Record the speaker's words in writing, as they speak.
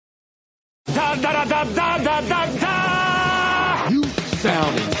da da da da da da. You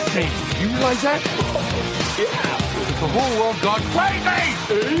sound insane. You realize that? Yeah. The whole world gone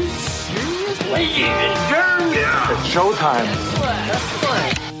crazy. Seriously? Yeah. It's showtime.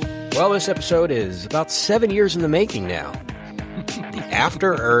 Well, this episode is about 7 years in the making now. The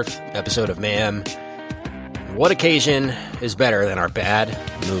After Earth episode of Ma'am. What occasion is better than our bad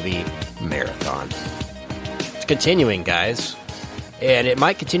movie marathon? It's continuing, guys. And it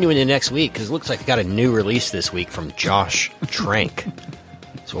might continue into next week, because it looks like we got a new release this week from Josh Trank.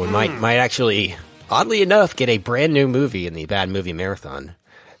 So we might actually, oddly enough, get a brand new movie in the Bad Movie Marathon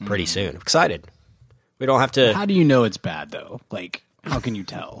pretty soon. I'm excited. We don't have to... How do you know it's bad, though? Like, how can you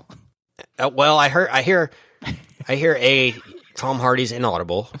tell? Well, I hear A, Tom Hardy's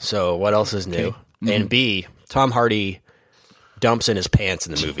inaudible, so what else is new? Okay. And B, Tom Hardy dumps in his pants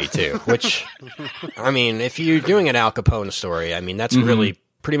in the movie, too, which, I mean, if you're doing an Al Capone story, I mean, that's really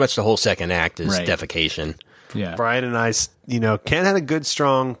pretty much the whole second act is defecation. Yeah. Brian and I, Ken had a good,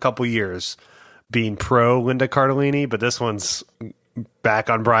 strong couple years being pro Linda Cardellini, but this one's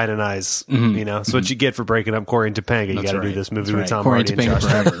back on Brian and I's, It's what you get for breaking up Corey and Topanga. You got to do this movie with Tom Corey Hardy and Josh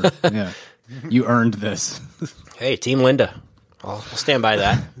forever. Yeah. You earned this. Hey, Team Linda. I'll stand by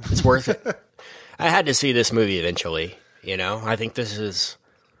that. It's worth it. I had to see this movie eventually. I think this is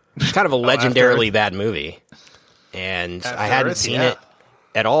kind of a legendarily bad movie, and I hadn't seen it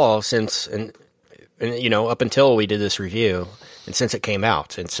at all since, and up until we did this review, and since it came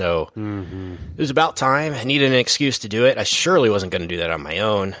out, and so it was about time. I needed an excuse to do it. I surely wasn't going to do that on my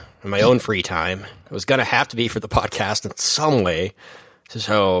own, in my own free time. It was going to have to be for the podcast in some way.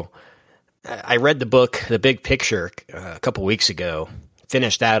 So I read the book, The Big Picture, a couple weeks ago.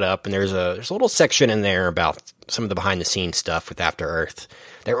 Finished that up, and there's a little section in there about some of the behind the scenes stuff with After Earth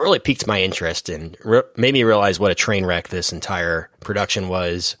that really piqued my interest and made me realize what a train wreck this entire production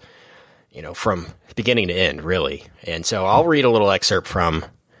was, from beginning to end, really. And so I'll read a little excerpt from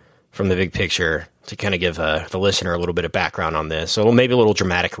The Big Picture to kind of give the listener a little bit of background on this. So maybe a little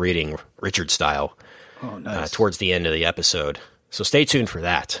dramatic reading, Richard style, towards the end of the episode. So stay tuned for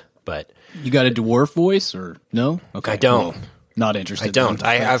that. But you got a dwarf voice or no? Okay, I don't. Cool. Not interested. I don't.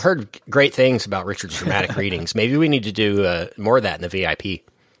 I've heard great things about Richard's dramatic readings. Maybe we need to do more of that in the VIP.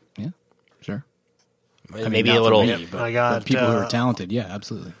 Yeah, sure. Maybe a little. But people who are talented, yeah,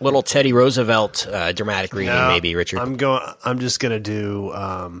 absolutely. Little Teddy Roosevelt dramatic reading, maybe Richard. I'm just gonna do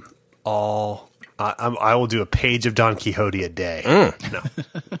I will do a page of Don Quixote a day. No.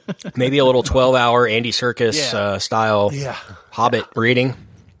 Maybe a little 12-hour Andy Serkis style Hobbit reading.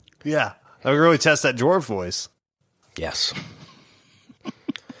 Yeah, I would really test that dwarf voice. Yes.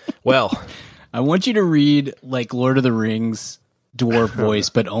 Well, I want you to read like Lord of the Rings dwarf voice,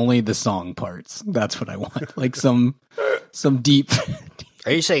 but only the song parts. That's what I want. Like some deep.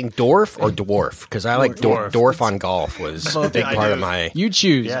 Are you saying dwarf or dwarf? Because I like dwarf on golf was a big part of my. You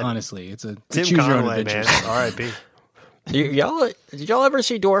choose, honestly. It's a Tim choose your own Conway, adventure. man. R.I.P. Did y'all ever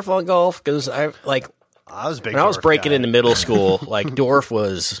see dwarf on golf? Because I was a big when I was dwarf breaking guy. into middle school, like dwarf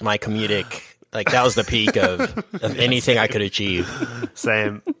was my comedic. Like that was the peak of anything I could achieve.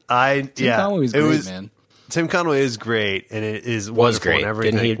 Same. Tim Conway was great, man. Tim Conway is great, and it was great.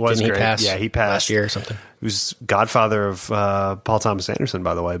 Didn't he pass? Yeah, he passed last year or something. He was godfather of Paul Thomas Anderson,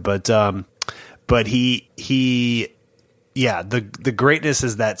 by the way. But he the greatness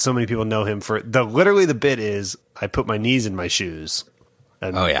is that so many people know him for literally the bit is I put my knees in my shoes.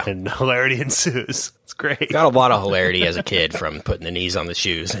 And, and hilarity ensues. It's great. Got a lot of hilarity as a kid from putting the knees on the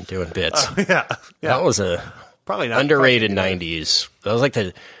shoes and doing bits. That was probably not underrated '90s. That was like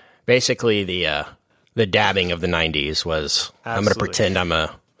basically the dabbing of the '90s was. Absolutely. I'm going to pretend I'm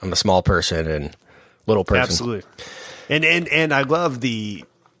a small person and little person. Absolutely. And I love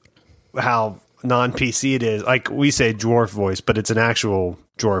how non-PC it is. Like we say dwarf voice, but it's an actual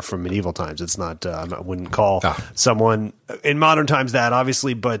dwarf from medieval times. It's not, I wouldn't call someone in modern times that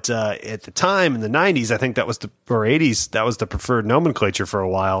obviously, but at the time in the 90s, I think that was or 80s, that was the preferred nomenclature for a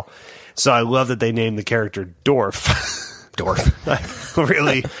while. So I love that they named the character Dorf.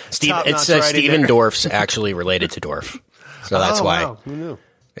 Really? It says Steven Dorff's actually related to Dorf. So that's why. Wow. Who knew?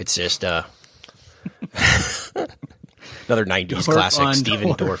 It's just another 90s classic,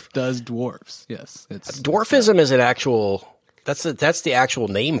 Steven Dorff. Does dwarfs, yes. Dwarfism is an actual... That's the actual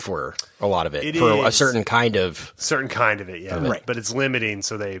name for a lot of it for a certain kind of it, yeah. Right. But it's limiting,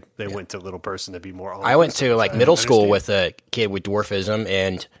 so they went to little person to be more. I went to middle school with a kid with dwarfism,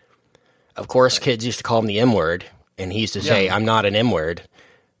 and of course, kids used to call him the M word, and he used to say, "I'm not an M word,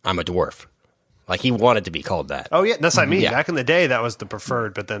 I'm a dwarf." Like he wanted to be called that. Oh yeah, that's what I mean. Back in the day, that was the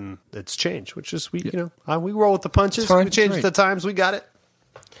preferred, but then it's changed, which is we roll with the punches. We changed the times. We got it.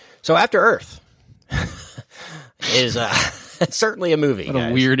 So After Earth is certainly a movie. What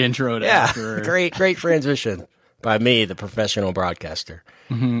guys. a weird intro to Yeah, After Earth. great transition by me, the professional broadcaster.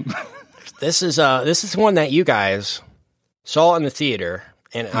 This is one that you guys saw in the theater,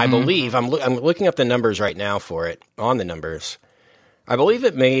 and I believe I'm looking up the numbers right now for it on the numbers. I believe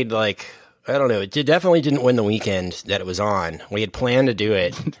it made I don't know. It definitely didn't win the weekend that it was on. We had planned to do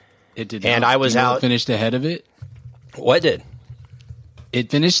it. It did, and not. I was You know what out. finished ahead of it. What did? It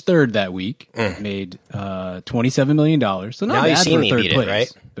finished third that week. Made $27 million. So not Now You bad See for Me third beat it, place.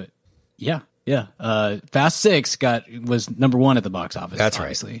 right? But yeah. Fast Six was number one at the box office. That's right.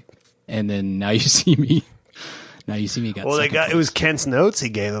 obviously. And then Now You See Me. Now You See Me got. Well, second it place. was Kent's notes he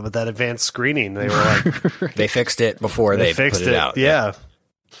gave them at that advanced screening. They were like, They fixed it before they fixed put it out. Yeah.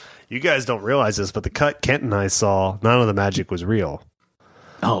 You guys don't realize this, but the cut Kent and I saw, none of the magic was real.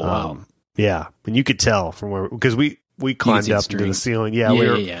 Oh wow. Yeah, and you could tell from where, because we climbed see the up into the strings. ceiling. Yeah.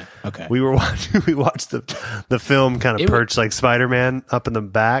 Yeah, Okay. we watched the film kind of perched like Spider-Man up in the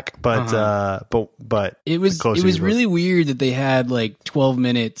back, but It was the closer you look- really weird that they had like 12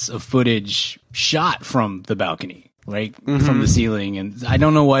 minutes of footage shot from the balcony, right from the ceiling, and I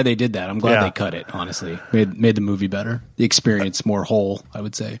don't know why they did that. I'm glad Yeah. they cut it. Honestly, made the movie better, the experience more whole. I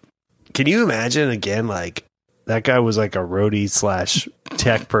would say. Can you imagine again? Like that guy was like a roadie /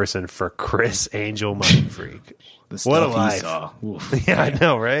 tech person for Chris Angel Mind Freak. The What a stuff he life. saw. Oof. Yeah, I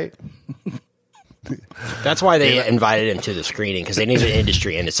know, right? That's why they invited him to the screening, because they needed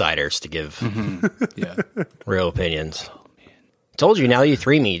industry insiders to give Yeah. real opinions. Told you, Now You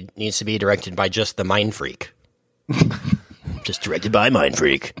 3 Me needs to be directed by just the Mind Freak. Just directed by Mind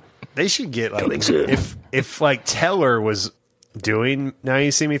Freak. They should get like Coming soon. if like Teller was doing Now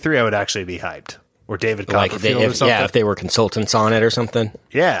You See Me 3, I would actually be hyped. Or David Like, Copperfield or something. if they were consultants on it or something.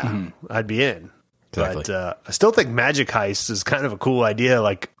 Yeah, I'd be in. Exactly. But I still think Magic Heist is kind of a cool idea,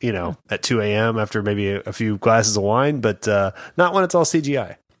 like, at 2 a.m. after maybe a few glasses of wine, but not when it's all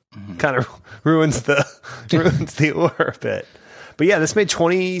CGI. Kind of ruins the allure a bit. But yeah, this made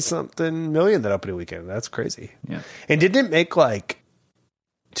 20-something million that opening weekend. That's crazy. Yeah. And didn't it make like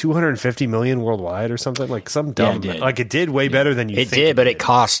 250 million worldwide or something? Like some dumb, it did. like it did way better than you It think did, but it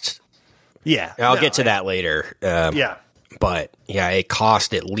cost. Yeah. I'll No, get to that later. Yeah. But yeah, it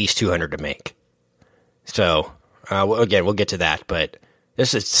cost at least $200 to make. So again, we'll get to that. But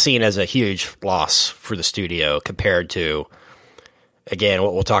this is seen as a huge loss for the studio compared to, again,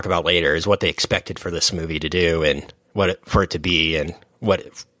 what we'll talk about later is what they expected for this movie to do and for it to be and what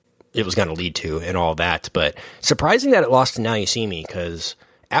it was going to lead to and all that. But surprising that it lost to Now You See Me, because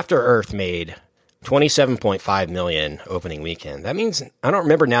After Earth made $27.5 million opening weekend. That means I don't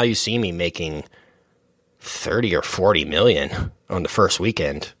remember Now You See Me making 30 or 40 million on the first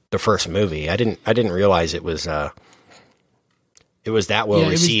weekend, the first movie. I didn't realize it was that well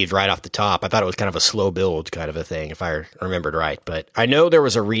received right off the top. I thought it was kind of a slow build kind of a thing, if I remembered right. But I know there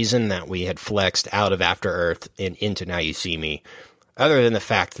was a reason that we had flexed out of After Earth and into Now You See Me, other than the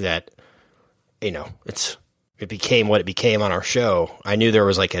fact that, it became what it became on our show. I knew there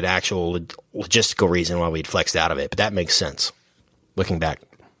was like an actual logistical reason why we'd flexed out of it, but that makes sense looking back.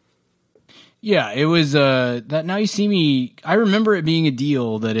 Yeah, it was that Now You See Me. I remember it being a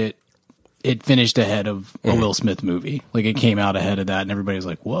deal that it finished ahead of a Will Smith movie. Like it came out ahead of that, and everybody was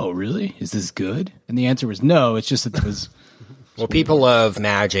like, "Whoa, really? Is this good?" And the answer was no. It's just that it was. Well, people love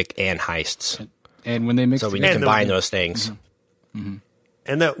magic and heists, And when they mixed, so we together- combine those things. And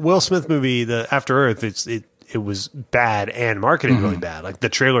that Will Smith movie, the After Earth, it was bad and marketed really bad. Like the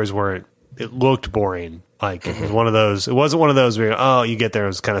trailers weren't. It looked boring. Like it was one of those. It wasn't one of those where you get there and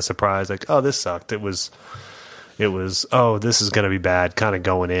was kind of surprised. Like this sucked. It was. This is going to be bad. Kind of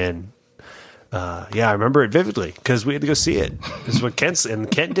going in. Yeah, I remember it vividly because we had to go see it. This is what Kent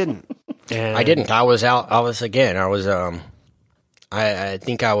didn't. And I didn't. I was out. I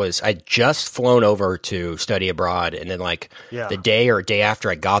think I'd just flown over to study abroad, and then the day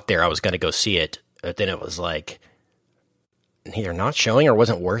after I got there, I was going to go see it. But then it was like either not showing or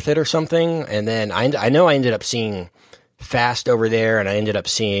wasn't worth it or something. And then I know I ended up seeing Fast over there, and I ended up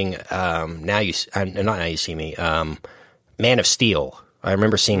seeing not Now You See Me, Man of Steel. I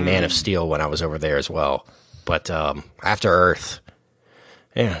remember seeing Man of Steel when I was over there as well. But After Earth,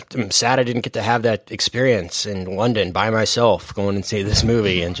 yeah, I'm sad I didn't get to have that experience in London by myself, going and see this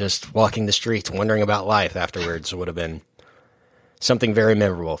movie and just walking the streets, wondering about life afterwards would have been something very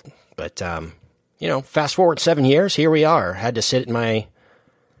memorable. But, fast forward 7 years, here we are. Had to sit in my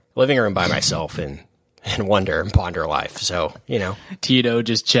living room by myself and wonder and ponder life. So, Tito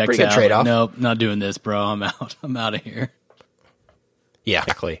just checks Pretty good out. trade-off. Nope, not doing this, bro. I'm out. I'm out of here. yeah,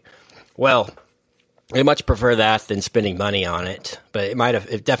 exactly. Well, I much prefer that than spending money on it, but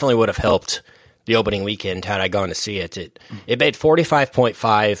it definitely would have helped the opening weekend had I gone to see it. It made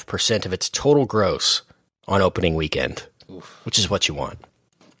 45.5% of its total gross on opening weekend, which is what you want.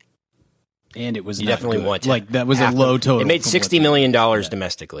 And it was you not definitely good. want like that was a low total. It made $60 million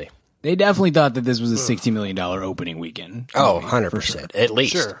domestically. They definitely thought that this was a $60 million opening weekend. Oh, 100%. Sure. At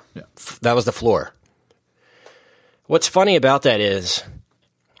least. Sure. Yeah. That was the floor. What's funny about that is,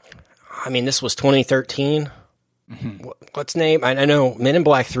 I mean, this was 2013. Mm-hmm. Let's name, I know Men in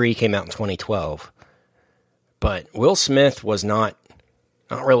Black 3 came out in 2012, but Will Smith was not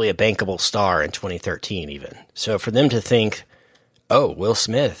really a bankable star in 2013 even. So for them to think, oh, Will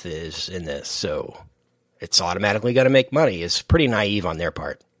Smith is in this, so it's automatically going to make money is pretty naive on their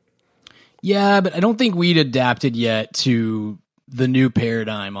part. Yeah, but I don't think we'd adapted yet to the new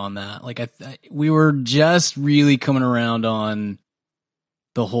paradigm on that. Like, we were just really coming around on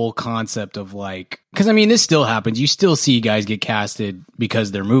the whole concept of like, because I mean, this still happens. You still see guys get casted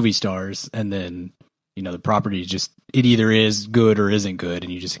because they're movie stars, and then the property just it either is good or isn't good,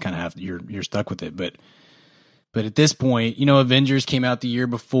 and you just kind of you're stuck with it. But at this point, Avengers came out the year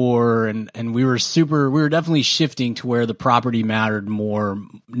before, and we were definitely shifting to where the property mattered more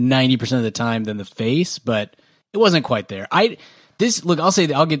 90% of the time than the face, but it wasn't quite there. I'll say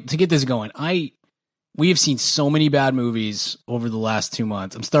that I'll get this going. We have seen so many bad movies over the last 2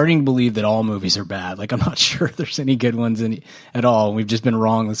 months. I'm starting to believe that all movies are bad. Like, I'm not sure if there's any good ones at all. We've just been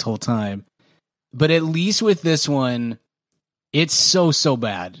wrong this whole time. But at least with this one, it's so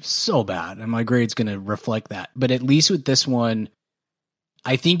bad, and my grade's going to reflect that. But at least with this one,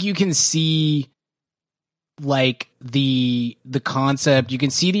 I think you can see like the concept, you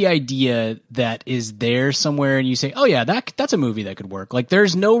can see the idea that is there somewhere, and you say, "Oh yeah, that's a movie that could work." Like,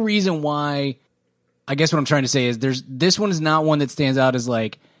 there's no reason why. I guess what I'm trying to say is this one is not one that stands out as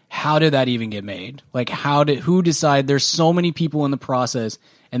like, how did that even get made? Like, who decide? There's so many people in the process,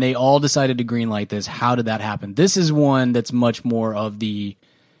 and they all decided to greenlight this. How did that happen? This is one that's much more of the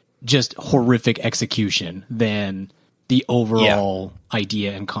just horrific execution than the overall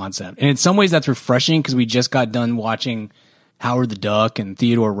idea and concept. And in some ways that's refreshing because we just got done watching Howard the Duck and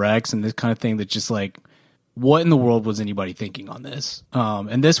Theodore Rex and this kind of thing that's just like, what in the world was anybody thinking on this?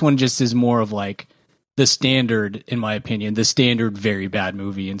 And this one just is more of like the standard, in my opinion, the standard very bad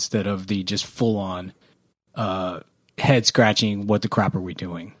movie instead of the just full on head scratching, what the crap are we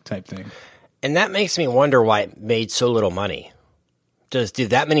doing type thing. And that makes me wonder why it made so little money. Do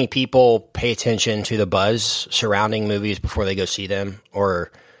that many people pay attention to the buzz surrounding movies before they go see them?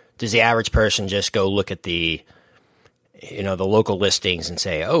 Or does the average person just go look at the local listings and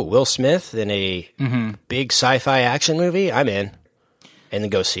say, oh, Will Smith in a big sci-fi action movie? I'm in. And then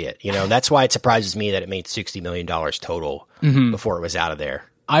go see it. That's why it surprises me that it made $60 million total before it was out of there.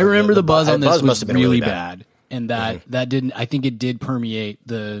 I remember the buzz on this was really bad. bad. And that didn't, I think it did permeate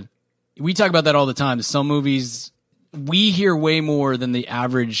we talk about that all the time. Some movies, we hear way more than the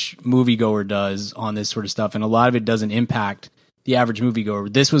average moviegoer does on this sort of stuff. And a lot of it doesn't impact the average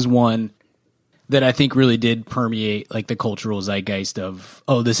moviegoer. This was one that I think really did permeate like the cultural zeitgeist of,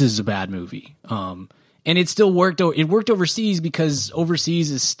 oh, this is a bad movie. And it still worked. It worked overseas because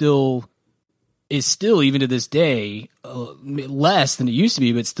overseas is still even to this day less than it used to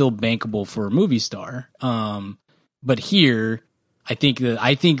be, but still bankable for a movie star. But here, I think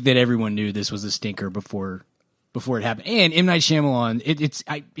that everyone knew this was a stinker before it happened. And M. Night Shyamalan,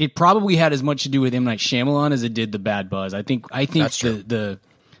 it probably had as much to do with M. Night Shyamalan as it did the bad buzz. I think the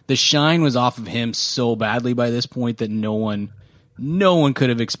shine was off of him so badly by this point that no one could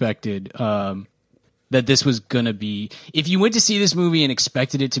have expected that this was gonna be. If you went to see this movie and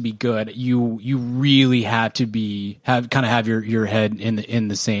expected it to be good, you really had to have your head in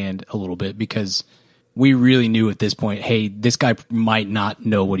the sand a little bit, because we really knew at this point, hey, this guy might not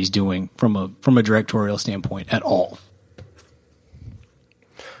know what he's doing from a directorial standpoint at all.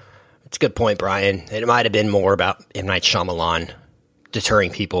 It's a good point, Brian. It might have been more about M. Night Shyamalan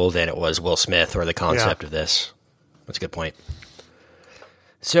deterring people than it was Will Smith or the concept of this. That's a good point.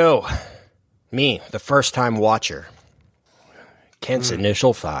 So, me, the first-time watcher. Kent's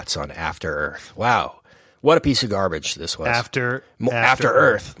initial thoughts on After Earth. Wow, what a piece of garbage this was. After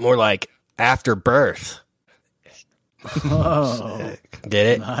Earth. More like After Birth. Oh, Did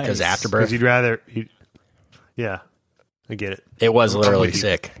it? Because nice. After Birth? Because you'd rather... Yeah, I get it. It was literally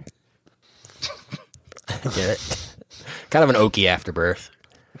sick. I get it. Kind of an oaky Afterbirth.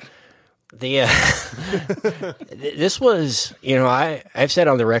 This was, I've said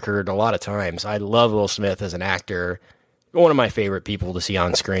on the record a lot of times, I love Will Smith as an actor. One of my favorite people to see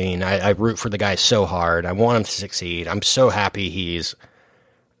on screen. I root for the guy so hard. I want him to succeed. I'm so happy he's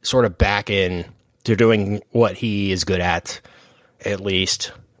sort of back in They're doing what he is good at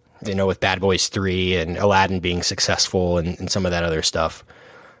least, with Bad Boys 3 and Aladdin being successful and some of that other stuff.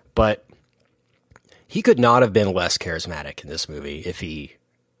 But he could not have been less charismatic in this movie if he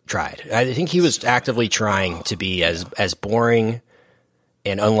tried. I think he was actively trying to be as boring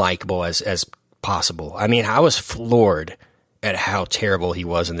and unlikable as possible. I mean, I was floored at how terrible he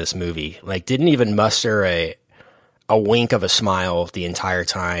was in this movie. Like, didn't even muster a wink of a smile the entire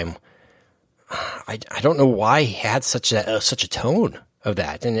time. I don't know why he had such a tone of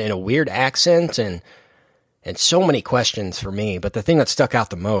that and a weird accent and so many questions for me. But the thing that stuck out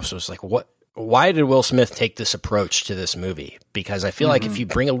the most was like, why did Will Smith take this approach to this movie? Because I feel like if you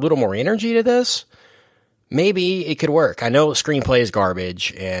bring a little more energy to this, maybe it could work. I know the screenplay is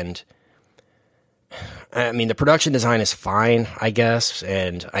garbage, and I mean, the production design is fine, I guess,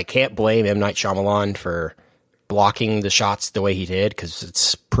 and I can't blame M. Night Shyamalan for blocking the shots the way he did, because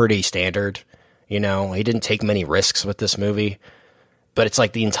it's pretty standard. He didn't take many risks with this movie, but it's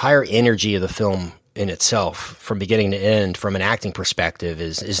like the entire energy of the film in itself, from beginning to end, from an acting perspective,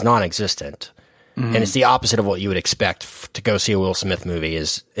 is non-existent. And it's the opposite of what you would expect to go see a Will Smith movie.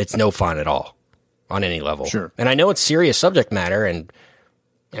 It's no fun at all on any level. Sure. And I know it's serious subject matter, and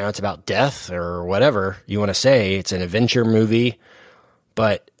it's about death or whatever you want to say. It's an adventure movie,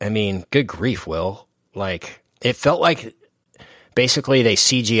 but I mean, good grief, Will. Like, it felt like basically they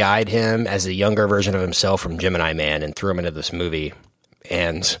CGI'd him as a younger version of himself from Gemini Man and threw him into this movie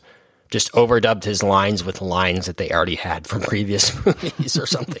and just overdubbed his lines with lines that they already had from previous movies or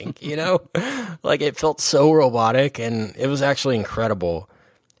something, Like, it felt so robotic, and it was actually incredible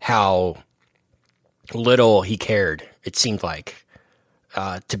how little he cared, it seemed like,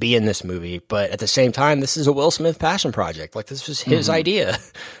 to be in this movie. But at the same time, this is a Will Smith passion project. Like, this was his idea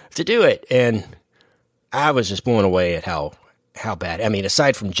to do it, and I was just blown away at how bad. I mean,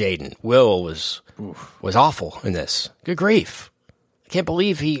 aside from Jaden, Will was awful in this. Good grief. I can't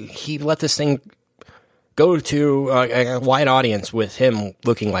believe he let this thing go to a wide audience with him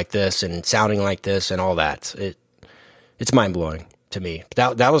looking like this and sounding like this and all that. It's mind-blowing to me.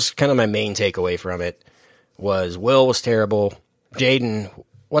 That was kind of my main takeaway from it, was Will was terrible. Jaden,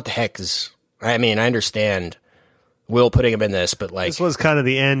 what the heck is... I mean, I understand Will putting him in this, but like... This was kind of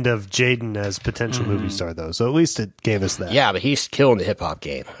the end of Jaden as potential movie star, though, so at least it gave us that. Yeah, but he's killing the hip-hop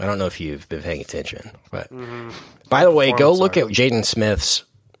game. I don't know if you've been paying attention, but... By the way, go look at Jaden Smith's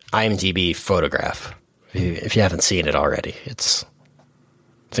IMDb photograph if you haven't seen it already. It's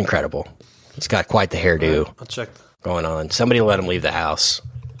incredible. He's got quite the hairdo I'll check going on. Somebody let him leave the house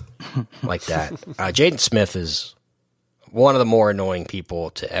like that. Jaden Smith is one of the more annoying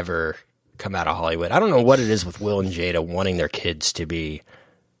people to ever come out of Hollywood. I don't know what it is with Will and Jada wanting their kids to be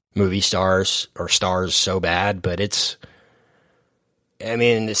movie stars or stars so bad, but it's... I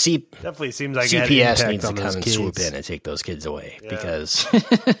mean, definitely seems like CPS needs to come and swoop in and take those kids away because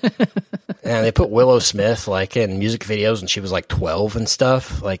and they put Willow Smith like in music videos and she was like 12 and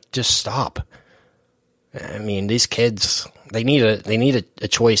stuff. Like, just stop. I mean, these kids, they need a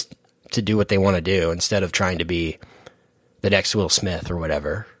choice to do what they want to do instead of trying to be the next Will Smith or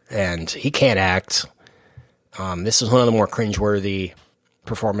whatever. And he can't act. This is one of the more cringeworthy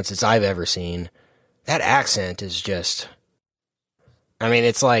performances I've ever seen. That accent is just... I mean,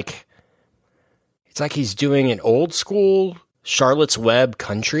 it's like he's doing an old school Charlotte's Web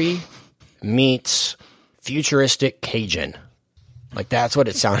country meets futuristic Cajun. Like, that's what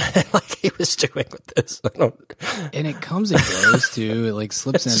it sounded like he was doing with this. And it comes and goes too. It like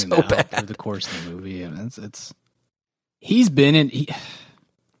slips in and so out through the course of the movie. And he's been in.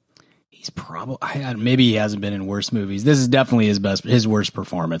 He's probably maybe he hasn't been in worse movies. This is definitely his worst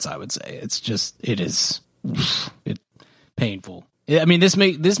performance, I would say. It is painful. I mean, this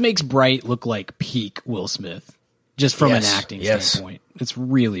makes Bright look like peak Will Smith, just from an acting standpoint. It's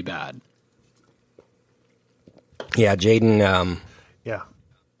really bad. Yeah, Jaden.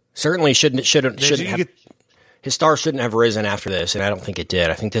 Certainly shouldn't have. His star shouldn't have risen after this, and I don't think it did.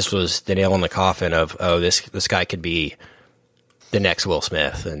 I think this was the nail in the coffin of this guy could be the next Will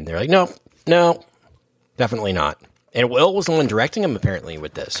Smith, and they're like, no, definitely not. And Will was the one directing him apparently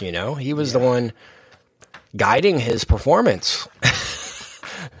with this. He was the one guiding his performance.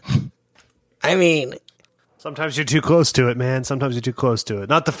 I mean, sometimes you're too close to it, man. Sometimes you're too close to it.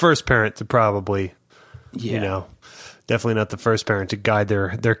 Not the first parent to probably, definitely not the first parent to guide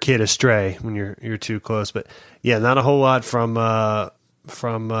their kid astray when you're too close. But yeah, not a whole lot from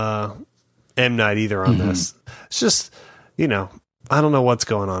M. Night either on this. It's just, I don't know what's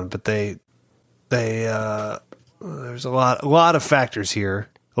going on, but they there's a lot of factors here,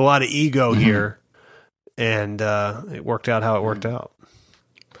 a lot of ego here. And it worked out how it worked out.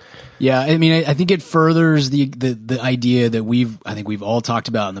 Yeah, I mean, I think it furthers the idea that we've all talked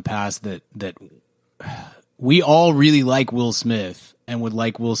about in the past that we all really like Will Smith and would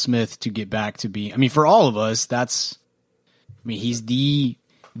like Will Smith to get back to being. I mean, for all of us, he's the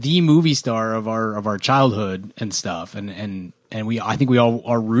movie star of our childhood and stuff, and I think we all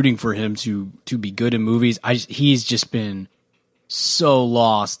are rooting for him to be good in movies. He's just been so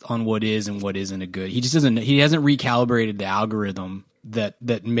lost on what is and what isn't a good. He hasn't recalibrated the algorithm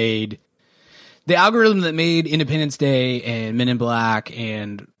that made Independence Day and Men in Black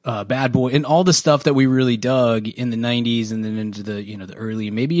and Bad Boy and all the stuff that we really dug in the 90s and then into the the early,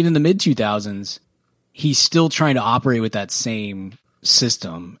 maybe even the mid 2000s. He's still trying to operate with that same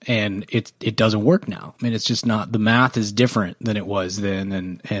system, and it doesn't work now. I mean, it's just not, the math is different than it was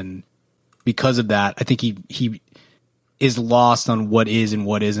then, and because of that, I think he is lost on what is and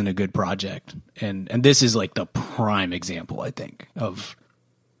what isn't a good project, and this is like the prime example, I think, of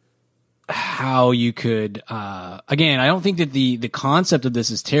how you could again, I don't think that the concept of this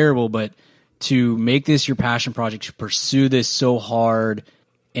is terrible, but to make this your passion project, to pursue this so hard,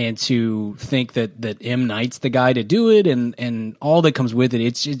 and to think that M. Night's the guy to do it, and all that comes with it,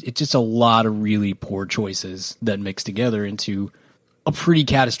 it's just a lot of really poor choices that mix together into a pretty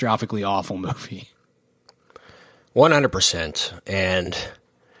catastrophically awful movie. 100%. And,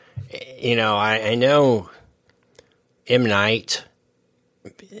 I know M. Night,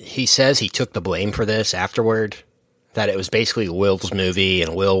 he says he took the blame for this afterward, that it was basically Will's movie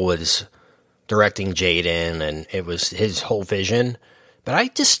and Will was directing Jaden and it was his whole vision. But I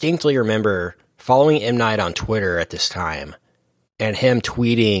distinctly remember following M. Night on Twitter at this time and him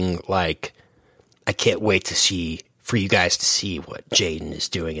tweeting like, I can't wait for you guys to see what Jaden is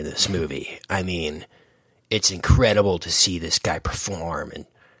doing in this movie. I mean, it's incredible to see this guy perform and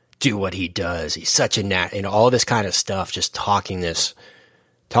do what he does. He's such a all this kind of stuff, just talking this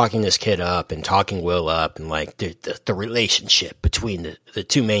kid up and talking Will up, and like the relationship between the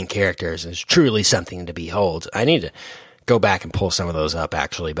two main characters is truly something to behold. I need to go back and pull some of those up,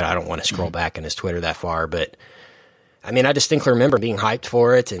 actually, but I don't want to scroll back in his Twitter that far. But I mean, I distinctly remember being hyped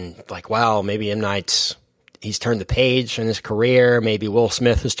for it and like, wow, maybe M. Night's, he's turned the page in his career. Maybe Will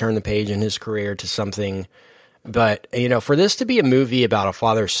Smith has turned the page in his career to something. But, for this to be a movie about a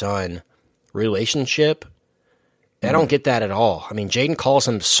father-son relationship, I don't get that at all. I mean, Jaden calls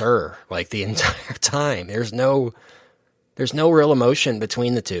him sir, like the entire time. There's no real emotion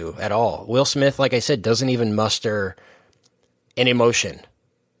between the two at all. Will Smith, like I said, doesn't even muster an emotion,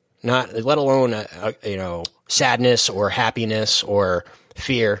 not let alone sadness or happiness or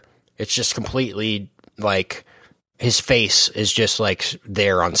fear. It's just completely like his face is just like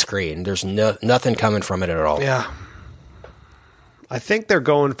there on screen. There's nothing coming from it at all. Yeah, I think they're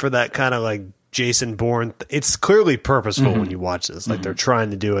going for that kind of like Jason Bourne. It's clearly purposeful when you watch this. Like they're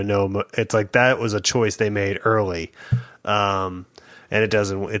trying to do it's like that was a choice they made early. And it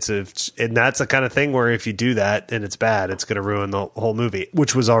doesn't, and that's the kind of thing where if you do that and it's bad, it's going to ruin the whole movie,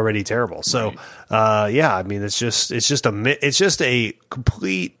 which was already terrible. So, yeah, I mean, it's just a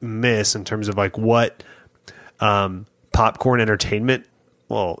complete miss in terms of like what, popcorn entertainment.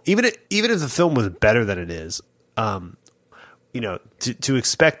 Well, even if the film was better than it is, to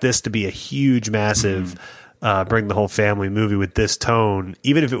expect this to be a huge, massive, bring the whole family movie with this tone,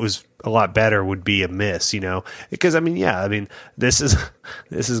 even if it was a lot better, would be a miss, because this is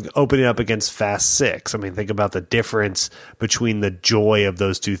opening up against Fast 6. I mean, think about the difference between the joy of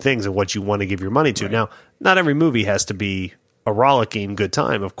those two things and what you want to give your money to. Right. Now, not every movie has to be a rollicking good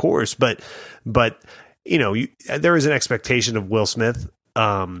time, of course, but there is an expectation of Will Smith,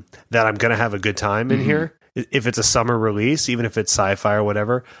 that I'm going to have a good time in here. If it's a summer release, even if it's sci-fi or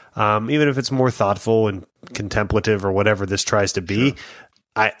whatever, even if it's more thoughtful and contemplative or whatever this tries to be, sure.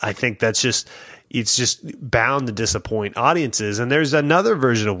 I think it's just bound to disappoint audiences. And there's another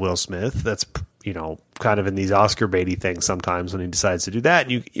version of Will Smith that's, kind of in these Oscar baity things sometimes when he decides to do that.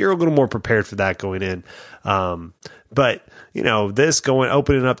 And you're a little more prepared for that going in. But, this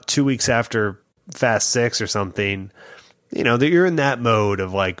opening up 2 weeks after Fast 6 or something, that you're in that mode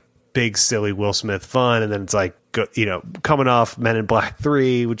of like, big silly Will Smith fun, and then it's like coming off Men in Black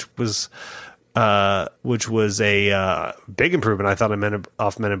 3, which was a big improvement, I thought,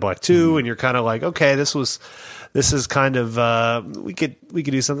 off Men in Black 2, and you're kind of like, okay, this is kind of we could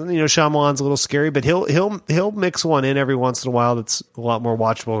do something. Shyamalan's a little scary, but he'll mix one in every once in a while that's a lot more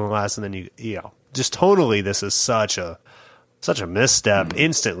watchable than the last, and then just tonally this is such a misstep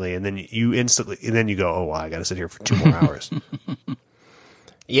instantly, and then you go, oh wow, I got to sit here for 2 more hours.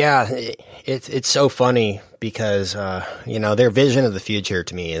 Yeah, it's so funny because their vision of the future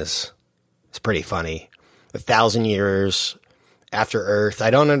to me is pretty funny. 1,000 years after Earth. I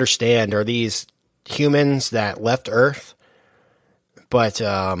don't understand. Are these humans that left Earth but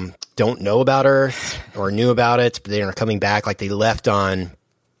don't know about Earth or knew about it, but they are coming back? Like they left on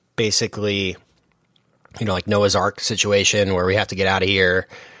basically, like Noah's Ark situation where we have to get out of here,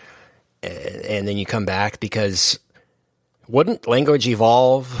 and then you come back because wouldn't language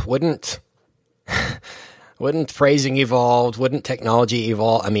evolve? Wouldn't phrasing evolve? Wouldn't technology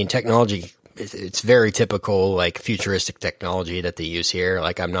evolve? I mean, technology, it's very typical, like futuristic technology that they use here.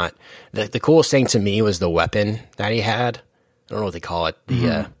 Like the coolest thing to me was the weapon that he had. I don't know what they call it.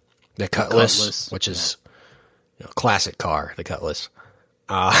 The Cutlass, which is classic car, the Cutlass.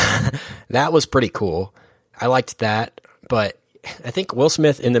 That was pretty cool. I liked that, but I think Will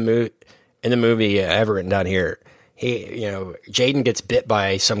Smith in the movie, I have written down here, Jaden gets bit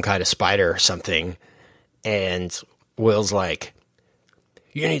by some kind of spider or something, and Will's like,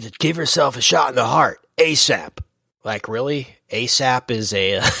 "You need to give yourself a shot in the heart ASAP." Like, really? ASAP is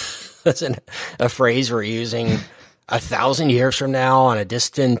a phrase we're using 1,000 years from now on a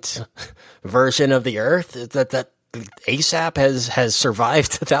distant version of the Earth? That ASAP has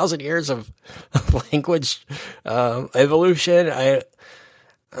survived 1,000 years of language evolution.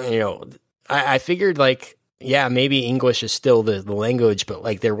 I figured, like, yeah, maybe English is still the language, but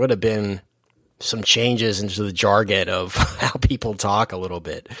like there would have been some changes into the jargon of how people talk a little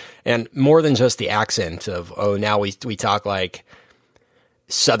bit, and more than just the accent of, now we talk like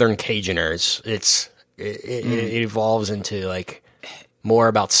Southern Cajuners. It evolves into like more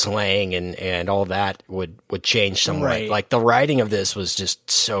about slang and all that would change somewhat. Right. Like the writing of this was just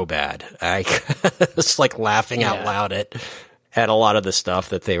so bad. I was like laughing out loud at a lot of the stuff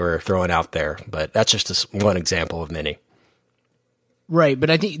that they were throwing out there, but that's just one example of many. Right, but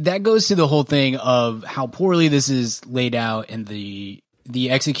I think that goes to the whole thing of how poorly this is laid out and the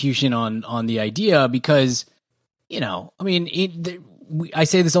execution on the idea, because I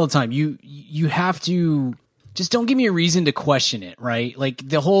say this all the time. You have to just don't give me a reason to question it, right? Like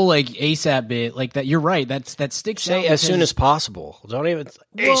the whole like ASAP bit, like that. You're right. That sticks out. Say as soon as possible. Don't even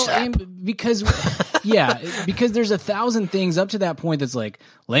ASAP. Because there's 1,000 things up to that point that's like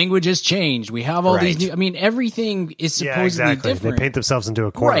language has changed. We have all these new. I mean, everything is supposedly different. They paint themselves into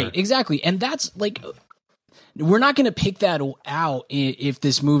a corner, right? Exactly, and that's like. We're not going to pick that out if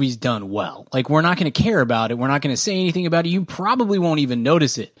this movie's done well. Like, we're not going to care about it. We're not going to say anything about it. You probably won't even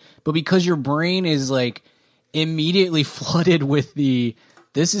notice it. But because your brain is like immediately flooded with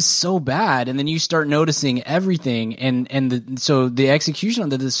this is so bad, and then you start noticing everything, so the execution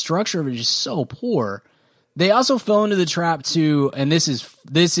of the structure of it is just so poor. They also fell into the trap too, and this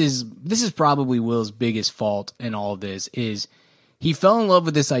is probably Will's biggest fault in all of this, is he fell in love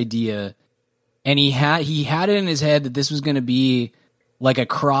with this idea. And he had it in his head that this was going to be like a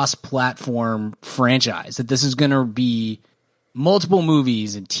cross-platform franchise, that this is going to be multiple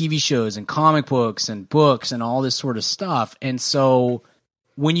movies and TV shows and comic books and all this sort of stuff. And so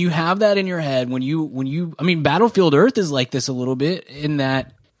when you have that in your head, I mean, Battlefield Earth is like this a little bit in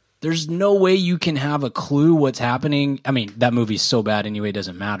that there's no way you can have a clue what's happening. I mean, that movie's so bad anyway, it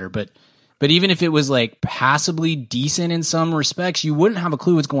doesn't matter. But even if it was like passably decent in some respects, you wouldn't have a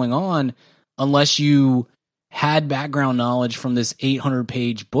clue what's going on unless you had background knowledge from this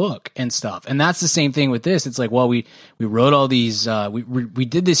 800-page book and stuff. And that's the same thing with this. It's like, well, we wrote all these, we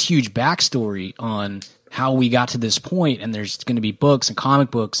did this huge backstory on how we got to this point, and there's going to be books and comic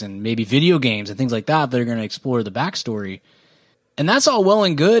books and maybe video games and things like that are going to explore the backstory. And that's all well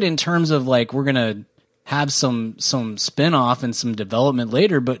and good in terms of like, we're going to have some spin-off and some development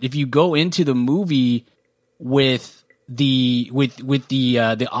later. But if you go into the movie with the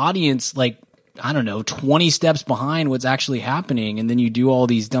audience, like, I don't know, 20 steps behind what's actually happening, and then you do all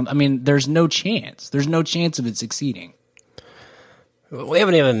these dumb. I mean, there's no chance. There's no chance of it succeeding. We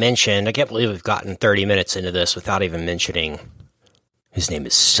haven't even mentioned. I can't believe we've gotten 30 minutes into this without even mentioning. His name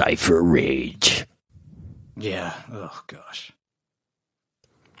is Cypher Rage. Yeah. Oh gosh.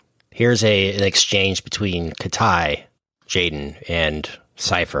 Here's an exchange between Katai, Jaden, and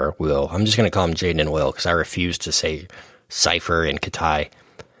Cypher, Will. I'm just going to call him Jaden and Will because I refuse to say Cypher and Katai.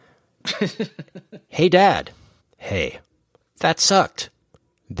 Hey, Dad. Hey, that sucked.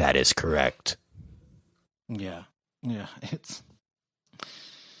 That is correct. Yeah. It's.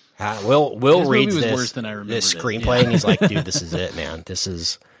 Will reads this, worse than I remembered this screenplay, and he's like, dude, this is it, man. This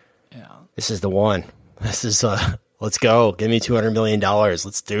is the one. This is, let's go. Give me $200 million.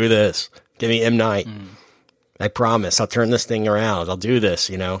 Let's do this. Give me M. Night. I promise. I'll turn this thing around. I'll do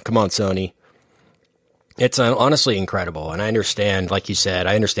this, Come on, Sony. It's honestly incredible, and I understand, like you said,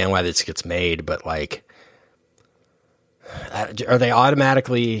 I understand why this gets made, but like, do they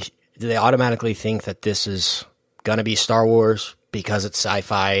automatically think that this is gonna be Star Wars? because it's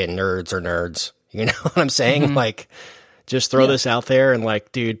sci-fi and nerds are nerds. You know what I'm saying? Like, just throw this out there and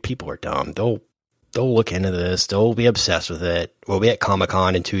like, dude, people are dumb. They'll look into this. They'll be obsessed with it. We'll be at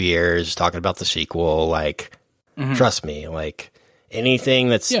Comic-Con in 2 years talking about the sequel. Like, trust me, like anything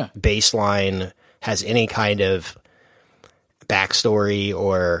that's baseline has any kind of backstory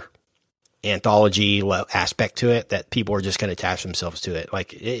or anthology aspect to it, that people are just going to attach themselves to it.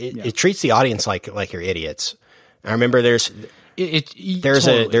 Like it treats the audience like you're idiots. I remember there's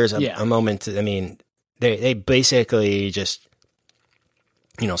a moment. I mean, they basically just,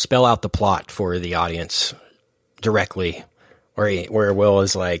 you know, spell out the plot for the audience directly, where Will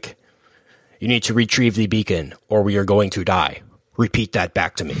is like, you need to retrieve the beacon or we are going to die. Repeat that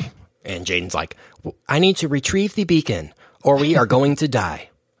back to me. And Jaden's like, I need to retrieve the beacon or we are going to die.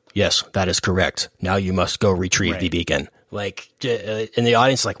 Yes, that is correct. Now you must go retrieve the beacon. Like, and the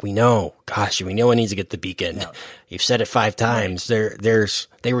audience is like, we know it needs to get the beacon. No. You've said it 5 times.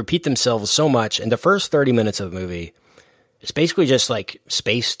 They repeat themselves so much. And the first 30 minutes of the movie, it's basically just like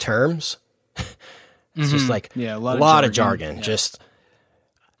space terms. It's just like a lot of jargon. Yeah. Just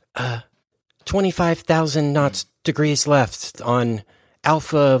 25,000 knots degrees left on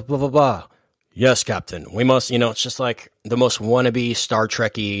Alpha, blah, blah, blah. Yes, Captain. We must, it's just like the most wannabe Star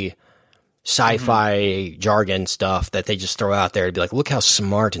Trek-y sci-fi jargon stuff that they just throw out there to be like, look how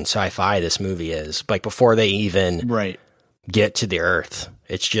smart and sci-fi this movie is. Like before they even get to the Earth.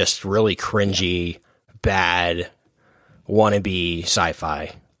 It's just really cringy, bad, wannabe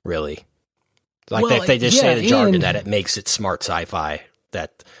sci-fi, really. Like they just say the jargon that it makes it smart sci-fi.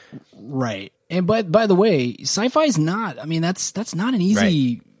 Right. And by the way, sci-fi is not, I mean, that's not an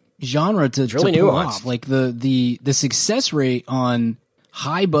easy genre to really pull off. Like the success rate on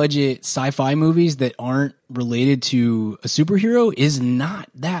high budget sci-fi movies that aren't related to a superhero is not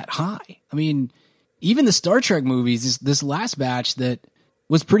that high. I mean, even the Star Trek movies, this last batch that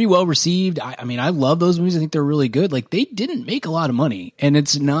was pretty well received. I mean, I love those movies. I think they're really good. Like they didn't make a lot of money, and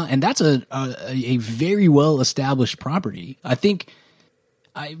it's not, and that's a very well established property. I think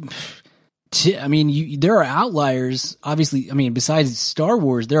there are outliers, obviously. I mean, besides Star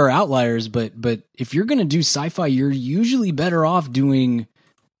Wars, there are outliers, but if you're going to do sci-fi, you're usually better off doing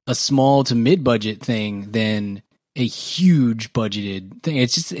a small to mid-budget thing than a huge budgeted thing.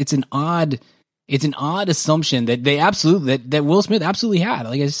 It's an odd assumption that that Will Smith absolutely had.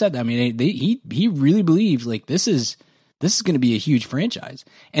 Like I said, I mean, he really believed like this is going to be a huge franchise.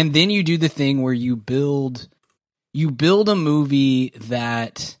 And then you do the thing where you build a movie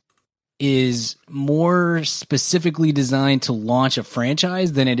that is more specifically designed to launch a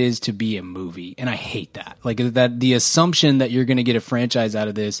franchise than it is to be a movie. And I hate that. Like that the assumption that you're going to get a franchise out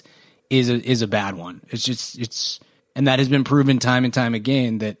of this is a bad one. And that has been proven time and time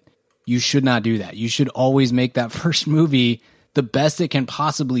again that you should not do that. You should always make that first movie the best it can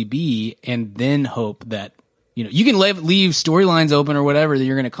possibly be and then hope that, you can leave storylines open or whatever that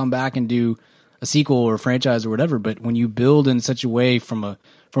you're going to come back and do a sequel or a franchise or whatever. But when you build in such a way from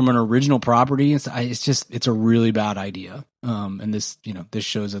an original property, it's a really bad idea. And this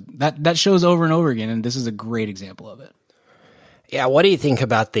shows that shows over and over again. And this is a great example of it. Yeah. What do you think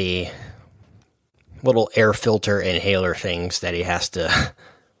about the little air filter inhaler things that he has to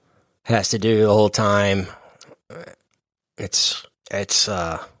do the whole time? It's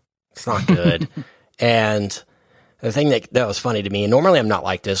not good. And the thing that was funny to me, and normally I'm not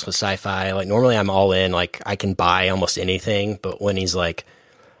like this with sci-fi, like normally I'm all in, like I can buy almost anything, but when he's like,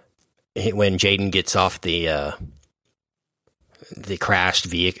 when Jaden gets off the crashed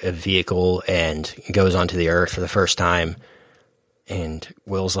vehicle and goes onto the Earth for the first time, and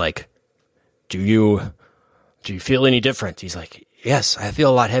Will's like, do you feel any different? He's like, yes, I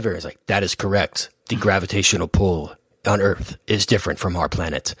feel a lot heavier. He's like, that is correct. The gravitational pull on Earth is different from our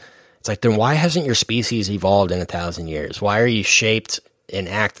planet. It's like, then why hasn't your species evolved in 1,000 years? Why are you shaped and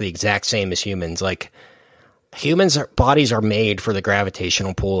act the exact same as humans? Like, bodies are made for the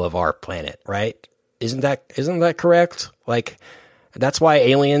gravitational pull of our planet, right? Isn't that correct? Like, that's why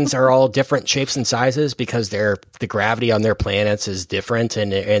aliens are all different shapes and sizes, because the gravity on their planets is different,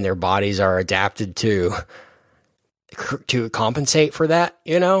 and their bodies are adapted to compensate for that.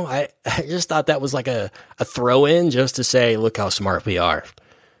 I just thought that was like a throw in just to say, look how smart we are,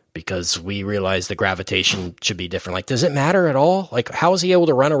 because we realize the gravitation should be different. Like, does it matter at all? Like, how is he able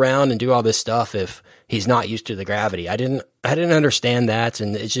to run around and do all this stuff if he's not used to the gravity? I didn't understand that,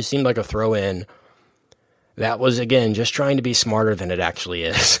 and it just seemed like a throw in. That was, again, just trying to be smarter than it actually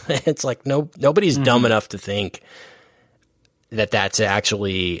is. It's like nobody's dumb enough to think that that's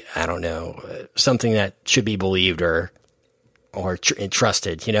actually, I don't know, something that should be believed or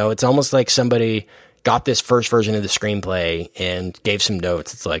trusted. It's almost like somebody got this first version of the screenplay and gave some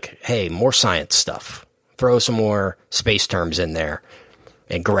notes. It's like, hey, more science stuff. Throw some more space terms in there.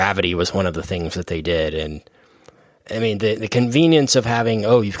 And gravity was one of the things that they did. And I mean, the convenience of having,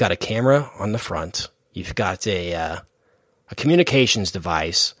 you've got a camera on the front, you've got a communications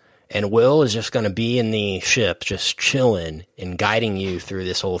device, and Will is just going to be in the ship, just chilling and guiding you through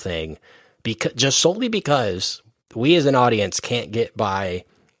this whole thing, just solely because we as an audience can't get by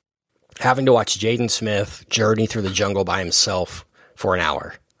having to watch Jaden Smith journey through the jungle by himself for an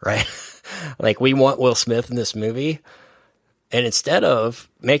hour, right? Like, we want Will Smith in this movie. And instead of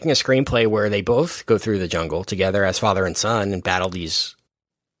making a screenplay where they both go through the jungle together as father and son and battle these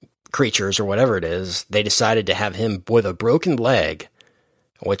creatures or whatever it is, they decided to have him with a broken leg,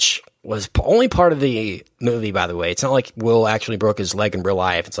 which was only part of the movie, by the way. It's not like Will actually broke his leg in real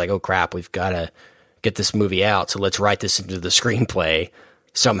life. It's like, oh crap, we've got to get this movie out, so let's write this into the screenplay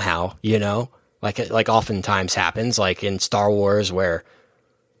somehow, like oftentimes happens, like in Star Wars, where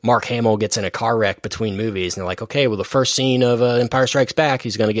Mark Hamill gets in a car wreck between movies, and they're like, okay, well, the first scene of Empire Strikes Back,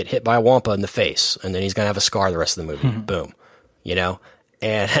 he's going to get hit by a Wampa in the face, and then he's going to have a scar the rest of the movie. Boom.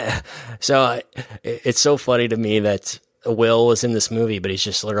 And so it's so funny to me that Will is in this movie, but he's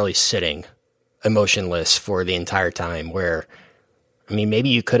just literally sitting emotionless for the entire time, where, I mean, maybe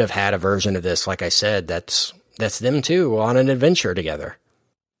you could have had a version of this, like I said, that's them two on an adventure together.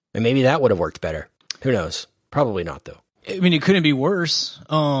 And maybe that would have worked better. Who knows? Probably not, though. I mean, it couldn't be worse.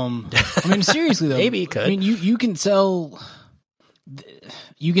 I mean, seriously though, maybe it could. I mean, you can tell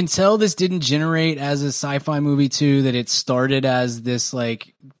this didn't generate as a sci-fi movie too. That it started as this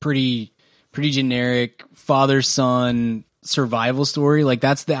like pretty generic father-son survival story. Like,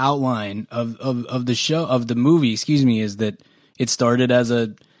 that's the outline of the show, of the movie. Excuse me, is that it started as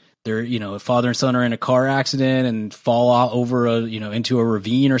a father and son are in a car accident and fall out over into a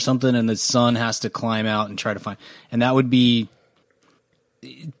ravine or something, and the son has to climb out and try to find. And that would be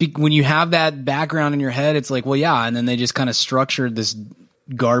when you have that background in your head, it's like, well, yeah. And then they just kind of structured this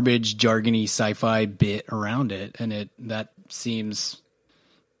garbage, jargony sci-fi bit around it, and that seems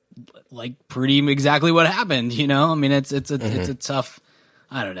like pretty exactly what happened. I mean, it's a tough.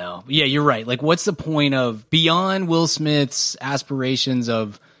 I don't know. Yeah, you're right. Like, what's the point of, beyond Will Smith's aspirations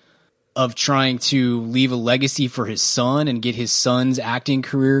of trying to leave a legacy for his son and get his son's acting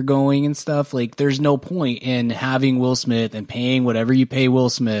career going and stuff? Like, there's no point in having Will Smith and paying whatever you pay Will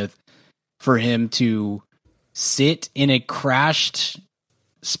Smith for him to sit in a crashed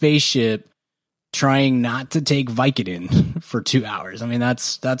spaceship trying not to take Vicodin for 2 hours. I mean,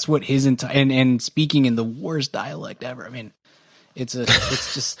 that's what his entire, and speaking in the worst dialect ever. I mean, it's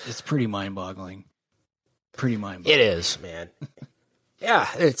pretty mind-boggling. It is, man. Yeah,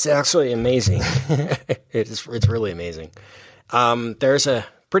 it's actually amazing. It's really amazing. There's a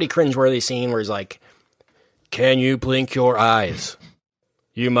pretty cringeworthy scene where he's like, "Can you blink your eyes?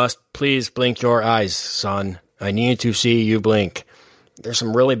 You must please blink your eyes, son. I need to see you blink." There's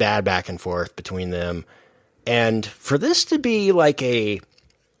some really bad back and forth between them. And for this to be like a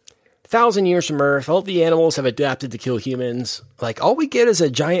 1,000 years from Earth, all the animals have adapted to kill humans. Like, all we get is a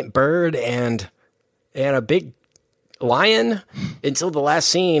giant bird and a big lion until the last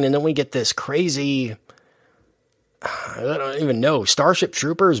scene, and then we get this crazy, I don't even know, Starship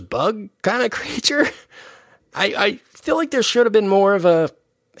Troopers bug kind of creature. I feel like there should have been more of a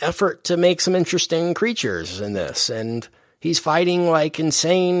effort to make some interesting creatures in this, and he's fighting like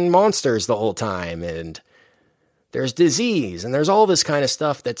insane monsters the whole time, and there's disease, and there's all this kind of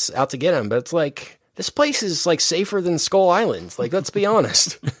stuff that's out to get him, but it's like, this place is like safer than Skull Island. Like, let's be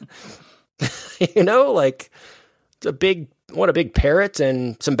honest. Like, a big parrot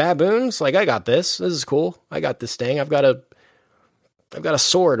and some baboons. Like, I got this. This is cool. I got this thing. I've got a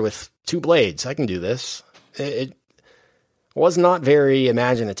sword with 2 blades. I can do this. It was not very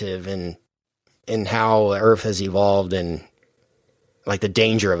imaginative in how Earth has evolved, and like the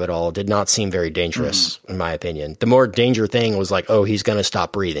danger of it all did not seem very dangerous, in my opinion. The more danger thing was like, oh, he's going to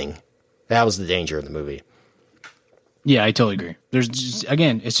stop breathing. That was the danger of the movie. Yeah, I totally agree.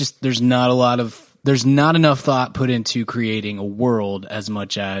 There's not enough thought put into creating a world as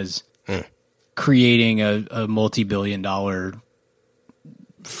much as creating a multi-billion-dollar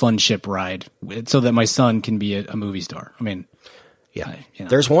fun ship ride so that my son can be a movie star. I mean, yeah.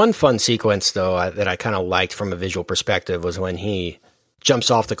 There's one fun sequence, though, that I kind of liked from a visual perspective, was when he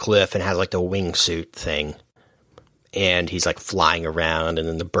jumps off the cliff and has like the wingsuit thing. And he's like flying around, and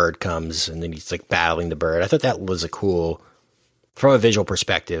then the bird comes, and then he's like battling the bird. I thought that was a cool, from a visual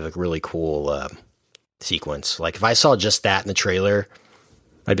perspective, a really cool sequence. Like, if I saw just that in the trailer,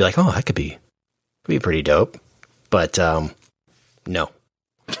 I'd be like, oh, that could be pretty dope. But no.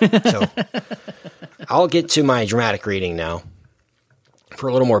 So I'll get to my dramatic reading now for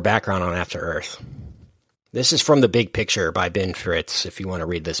a little more background on After Earth. This is from The Big Picture by Ben Fritz, if you want to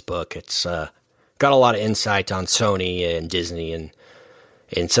read this book. It's got a lot of insight on Sony and Disney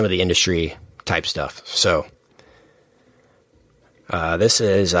and some of the industry type stuff. So this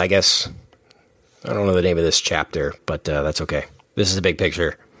is, I guess, I don't know the name of this chapter, but that's okay. This is The Big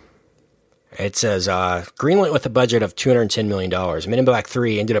Picture. It says, greenlit with a budget of $210 million. Men in Black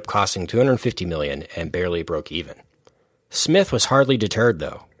 3 ended up costing $250 million and barely broke even. Smith was hardly deterred,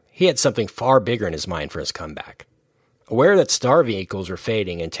 though. He had something far bigger in his mind for his comeback. Aware that star vehicles were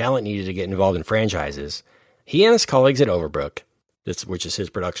fading and talent needed to get involved in franchises, he and his colleagues at Overbrook, which is his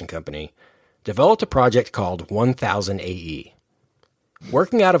production company, developed a project called 1000 AE.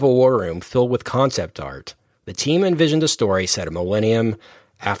 Working out of a war room filled with concept art, the team envisioned a story set a millennium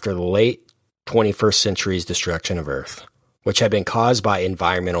after the late 21st century's destruction of Earth, which had been caused by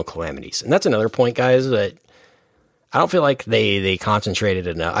environmental calamities. And that's another point, guys, that I don't feel like they concentrated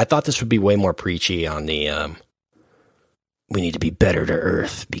enough. I thought this would be way more preachy on the we need to be better to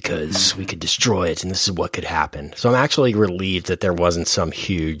Earth because we could destroy it and this is what could happen. So I'm actually relieved that there wasn't some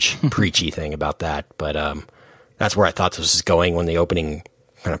huge preachy thing about that. But that's where I thought this was going when the opening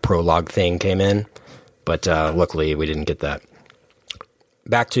kind of prologue thing came in. But luckily we didn't get that.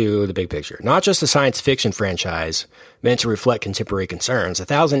 Back to The Big Picture. Not just a science fiction franchise meant to reflect contemporary concerns.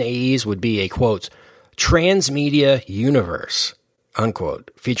 1000 AEs would be a, quote, transmedia universe,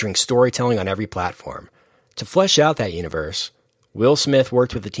 unquote, featuring storytelling on every platform. To flesh out that universe, Will Smith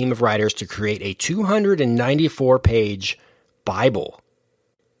worked with a team of writers to create a 294-page Bible.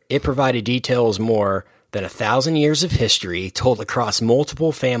 It provided details more than 1,000 years of history told across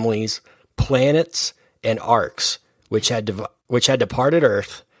multiple families, planets, and arcs, which had departed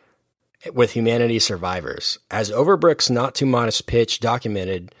Earth with humanity's survivors. As Overbrook's not too modest pitch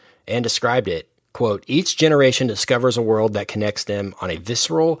documented and described it, quote, each generation discovers a world that connects them on a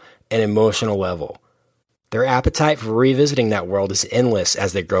visceral and emotional level. Their appetite for revisiting that world is endless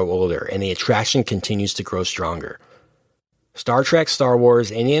as they grow older, and the attraction continues to grow stronger. Star Trek, Star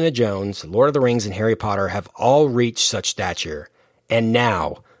Wars, Indiana Jones, Lord of the Rings, and Harry Potter have all reached such stature, and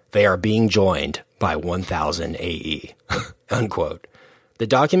now they are being joined by 1000 AE, unquote. The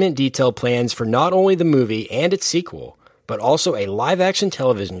document detailed plans for not only the movie and its sequel, but also a live-action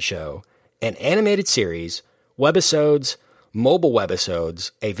television show, an animated series, webisodes, mobile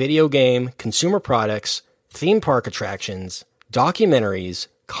webisodes, a video game, consumer products, theme park attractions, documentaries,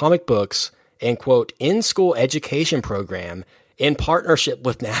 comic books, and, quote, in-school education program in partnership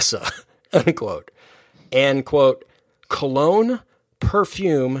with NASA, unquote. And, quote, cologne,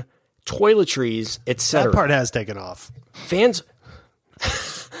 perfume, toiletries, etc. That part has taken off. Fans...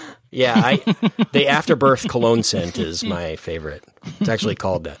 Yeah, the Afterbirth cologne scent is my favorite. It's actually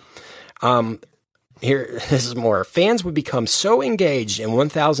called that. Here, this is more. Fans would become so engaged in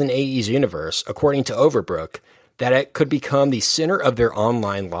 1000 AE's universe, according to Overbrook, that it could become the center of their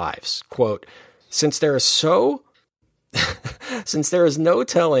online lives. Quote, since there is no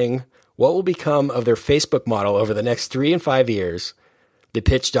telling what will become of their Facebook model over the next 3 and 5 years, the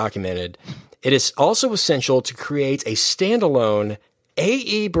pitch documented, it is also essential to create a standalone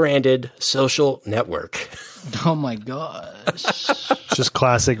AE-branded social network. Oh my gosh. Just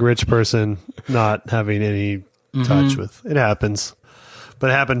classic rich person not having any touch with it. Happens. But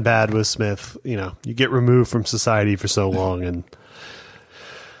it happened bad with Smith. You know, you get removed from society for so long, and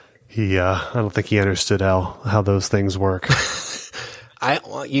he I don't think he understood how those things work.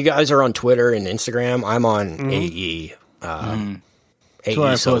 You guys are on Twitter and Instagram. I'm on AE.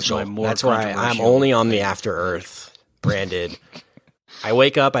 AE Social. That's where I'm only on the After Earth branded. I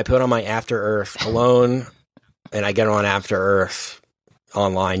wake up, I put on my After Earth cologne, and I get on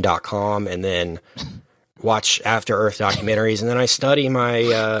AfterEarthOnline.com and then watch After Earth documentaries, and then I study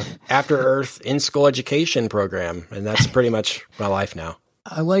my After Earth in-school education program, and that's pretty much my life now.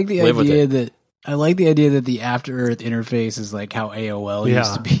 I like the idea that the After Earth interface is like how AOL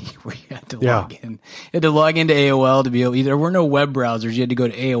used to be, where you had to log in. You had to log into AOL to be able. There were no web browsers. You had to go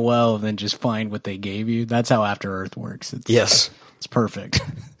to AOL and then just find what they gave you. That's how After Earth works. It's perfect.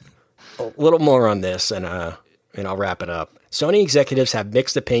 A little more on this, and I'll wrap it up. Sony executives have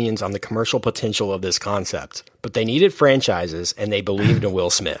mixed opinions on the commercial potential of this concept, but they needed franchises, and they believed in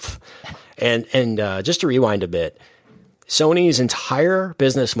Will Smith. And just to rewind a bit, Sony's entire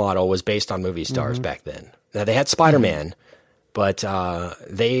business model was based on movie stars back then. Now, they had Spider-Man, but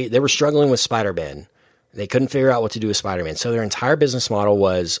they were struggling with Spider-Man. They couldn't figure out what to do with Spider-Man. So their entire business model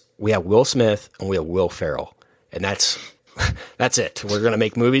was, we have Will Smith and we have Will Ferrell. And that's it. We're going to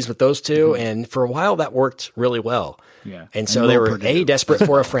make movies with those two. And for a while, that worked really well. Yeah. And so they were A, desperate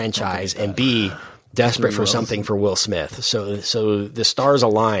for a franchise, and B, desperate for something for Will Smith. So the stars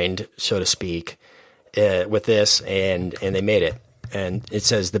aligned, so to speak, with this, and they made it. And it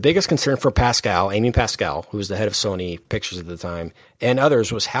says the biggest concern for Amy Pascal, who was the head of Sony Pictures at the time, and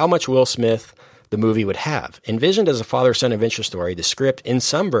others was how much Will Smith the movie would have. Envisioned as a father-son adventure story, the script, in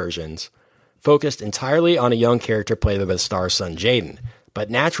some versions, focused entirely on a young character played by the star's son, Jaden. But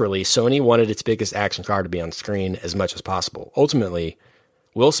naturally, Sony wanted its biggest action star to be on screen as much as possible. Ultimately,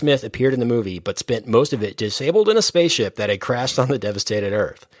 Will Smith appeared in the movie, but spent most of it disabled in a spaceship that had crashed on the devastated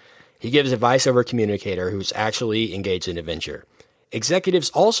Earth. He gives advice over a communicator who's actually engaged in adventure. Executives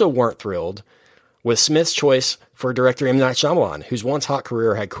also weren't thrilled with Smith's choice for director M. Night Shyamalan, whose once hot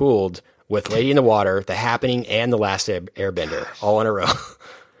career had cooled with Lady in the Water, The Happening, and The Last Airbender, all in a row.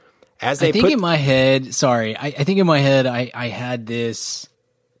 I think in my head, I had this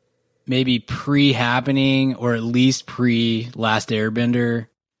maybe pre-Happening or at least pre-Last Airbender,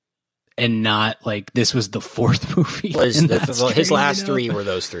 and not like this was the fourth movie. His last three were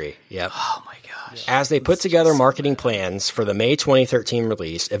those three. Yep. Oh my gosh. As they put together marketing plans for the May 2013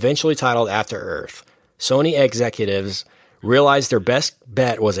 release, eventually titled After Earth, Sony executives realized their best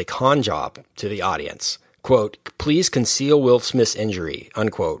bet was a con job to the audience. Quote, please conceal Will Smith's injury,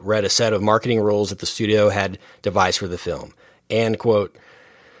 unquote, read a set of marketing rules that the studio had devised for the film. And, quote,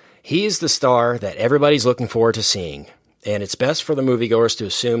 he's the star that everybody's looking forward to seeing, and it's best for the moviegoers to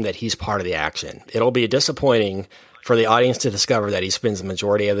assume that he's part of the action. It'll be disappointing for the audience to discover that he spends the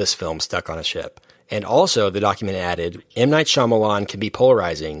majority of this film stuck on a ship. And also, the document added, M. Night Shyamalan can be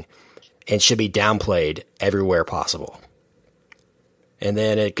polarizing and should be downplayed everywhere possible. And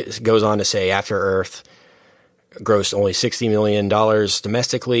then it goes on to say, After Earth grossed only $60 million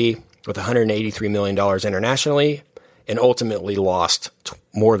domestically, with $183 million internationally, and ultimately lost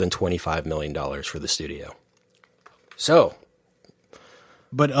more than $25 million for the studio. So.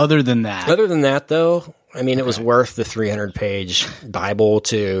 But other than that, though, I mean, it was worth the 300-page Bible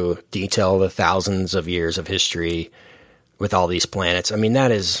to detail the thousands of years of history with all these planets. I mean,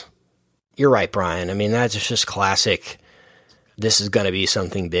 you're right, Brian. I mean, that's just classic. This is going to be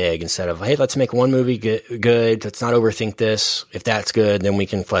something big instead of, hey, let's make one movie good. Let's not overthink this. If that's good, then we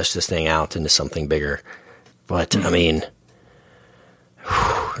can flesh this thing out into something bigger. But, I mean,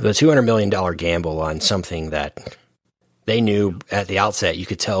 the $200 million gamble on something that they knew at the outset you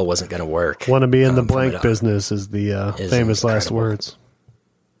could tell wasn't going to work. Want to be in the blank business is the famous last words.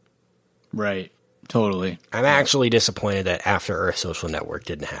 Right. Totally. I'm actually disappointed that After Earth Social Network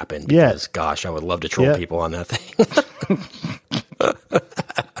didn't happen because, gosh, I would love to troll people on that thing.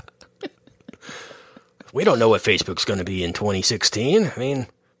 We don't know what Facebook's going to be in 2016. I mean,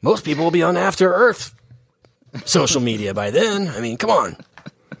 most people will be on After Earth social media by then. I mean, come on.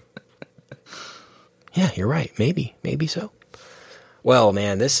 Yeah, you're right. Maybe so. Well,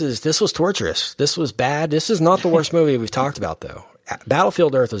 man, this was torturous. This was bad. This is not the worst movie we've talked about, though.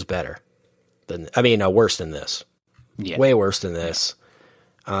 Battlefield Earth was better. Worse than this. Yeah. Way worse than this.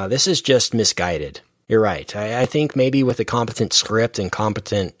 This is just misguided. You're right. I think maybe with a competent script and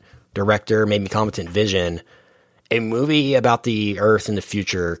competent director, maybe competent vision, a movie about the Earth in the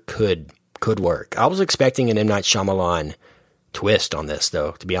future could work. I was expecting an M. Night Shyamalan twist on this,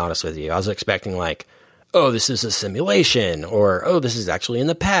 though, to be honest with you. I was expecting like, oh, this is a simulation, or, oh, this is actually in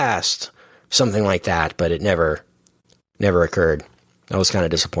the past, something like that, but it never occurred. I was kind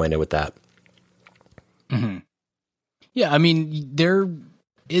of disappointed with that. Mm-hmm. Yeah, I mean, there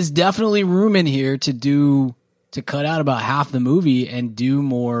is definitely room in here to cut out about half the movie and do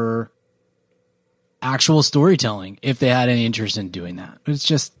more actual storytelling if they had any interest in doing that. But it's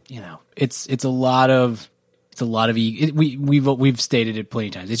just, it's a lot of ego. We've stated it plenty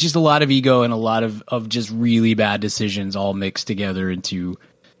of times. It's just a lot of ego and a lot of just really bad decisions all mixed together into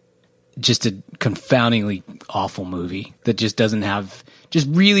just a confoundingly awful movie that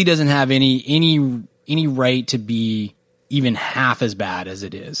really doesn't have any right to be even half as bad as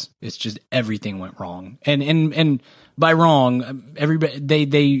it is. It's just everything went wrong. And by wrong,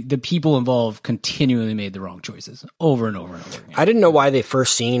 everybody, the people involved continually made the wrong choices over and over and over again. I didn't know why the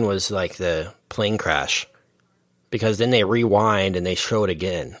first scene was like the plane crash, because then they rewind and they show it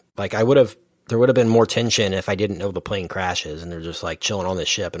again. Like there would have been more tension if I didn't know the plane crashes and they're just like chilling on the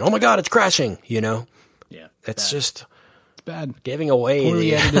ship and, oh my God, it's crashing, Yeah. It's just bad. Giving away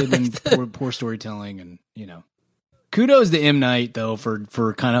poorly edited and poor storytelling, and kudos to M. Night though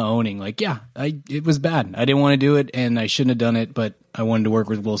for kind of owning like, it was bad. I didn't want to do it and I shouldn't have done it, but I wanted to work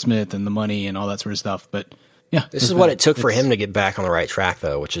with Will Smith and the money and all that sort of stuff. But yeah, this is what it took for him to get back on the right track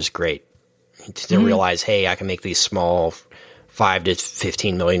though, which is great. To realize, hey, I can make these small $5 to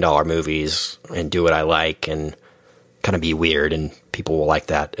 $15 million movies and do what I like, and kind of be weird, and people will like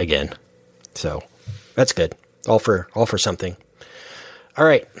that again. So that's good. All for something. All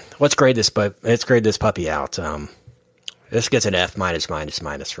right, let's grade this puppy out. This gets an F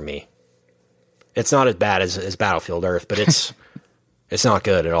minus for me. It's not as bad as Battlefield Earth, but it's not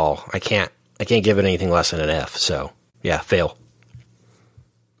good at all. I can't give it anything less than an F. So yeah, fail.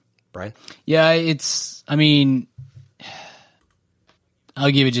 Brian? Yeah,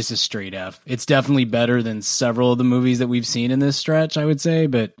 I'll give it just a straight F. It's definitely better than several of the movies that we've seen in this stretch, I would say,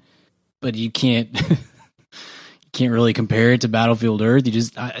 but you can't really compare it to Battlefield Earth.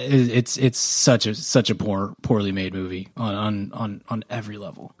 It's such a poorly made movie on every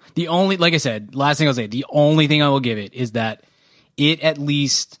level. The only, like I said, last thing I'll say, the only thing I will give it is that it at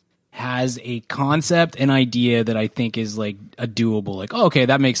least has a concept and idea that I think is like a doable, like, oh, okay,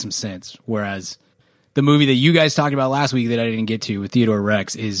 that makes some sense. Whereas the movie that you guys talked about last week that I didn't get to with Theodore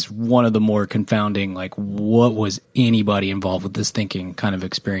Rex is one of the more confounding, like, what was anybody involved with this thinking kind of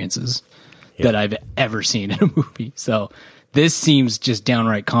experiences that I've ever seen in a movie. So this seems just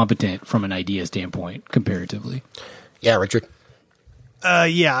downright competent from an idea standpoint comparatively. Yeah, Richard?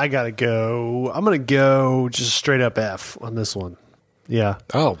 Yeah, I gotta go. I'm gonna go just straight up F on this one. Yeah.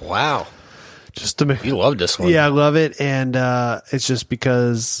 Oh, wow. Just to make, you love this one. Yeah, I love it, and it's just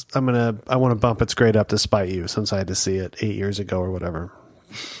because I want to bump its grade up despite you, since I had to see it 8 years ago or whatever.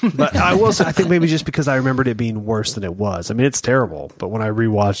 But I will say, I think maybe just because I remembered it being worse than it was. I mean, it's terrible, but when I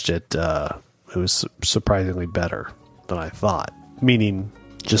rewatched it, it was surprisingly better than I thought. Meaning,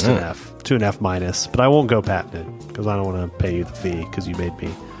 just an F to an F minus. But I won't go patent it because I don't want to pay you the fee because you made me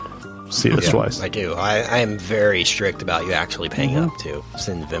see this twice. I do. I am very strict about you actually paying up to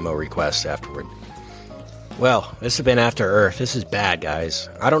send Venmo requests afterward. Well, this has been After Earth. This is bad, guys.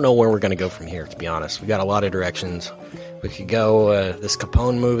 I don't know where we're going to go from here, to be honest. We got a lot of directions. We could go this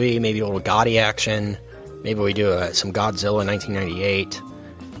Capone movie, maybe a little Gotti action. Maybe we do some Godzilla 1998.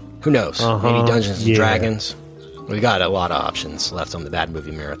 Who knows? Maybe Dungeons and Dragons. We got a lot of options left on the Bad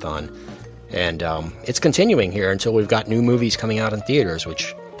Movie Marathon. And it's continuing here until we've got new movies coming out in theaters,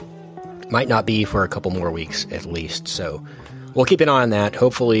 which might not be for a couple more weeks at least. So we'll keep an eye on that.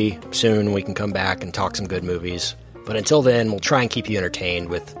 Hopefully soon we can come back and talk some good movies. But until then, we'll try and keep you entertained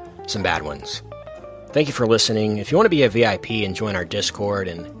with some bad ones. Thank you for listening. If you want to be a VIP and join our Discord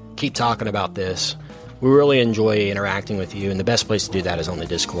and keep talking about this, we really enjoy interacting with you, and the best place to do that is on the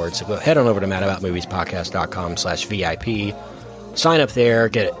Discord. So go head on over to madaboutmoviespodcast.com/VIP. Sign up there,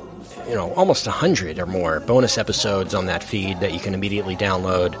 get almost 100 or more bonus episodes on that feed that you can immediately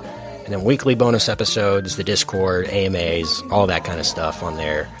download. And then weekly bonus episodes, the Discord, AMAs, all that kind of stuff on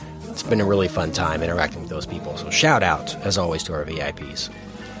there. It's been a really fun time interacting with those people. So shout out, as always, to our VIPs.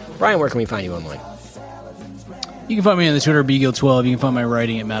 Brian, where can we find you online? You can find me on the Twitter, BGuild12. You can find my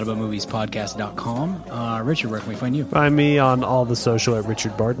writing at madaboutmoviespodcast.com. Richard, where can we find you? Find me on all the social at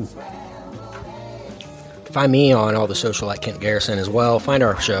Richard Barton. Find me on all the social at Kent Garrison as well. Find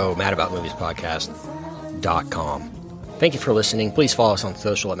our show, madaboutmoviespodcast.com. Thank you for listening. Please follow us on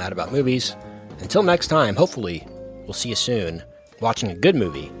social at Mad About Movies. Until next time, hopefully, we'll see you soon watching a good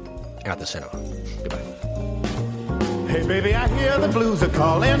movie at the cinema. Goodbye. Hey, baby, I hear the blues are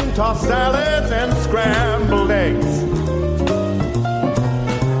calling. Tossed salads and scrambled eggs.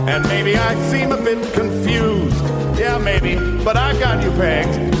 And maybe I seem a bit confused. Yeah, maybe, but I got you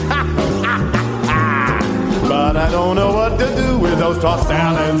pegged. But I don't know what to do with those tossed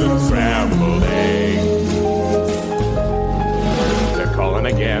salads and scrambled eggs. Calling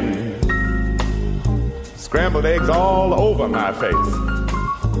again. Scrambled eggs all over my face.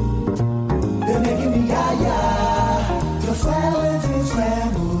 They're making me yah-yah. Your salads and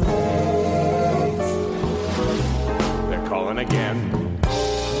scrambled eggs. They're calling again.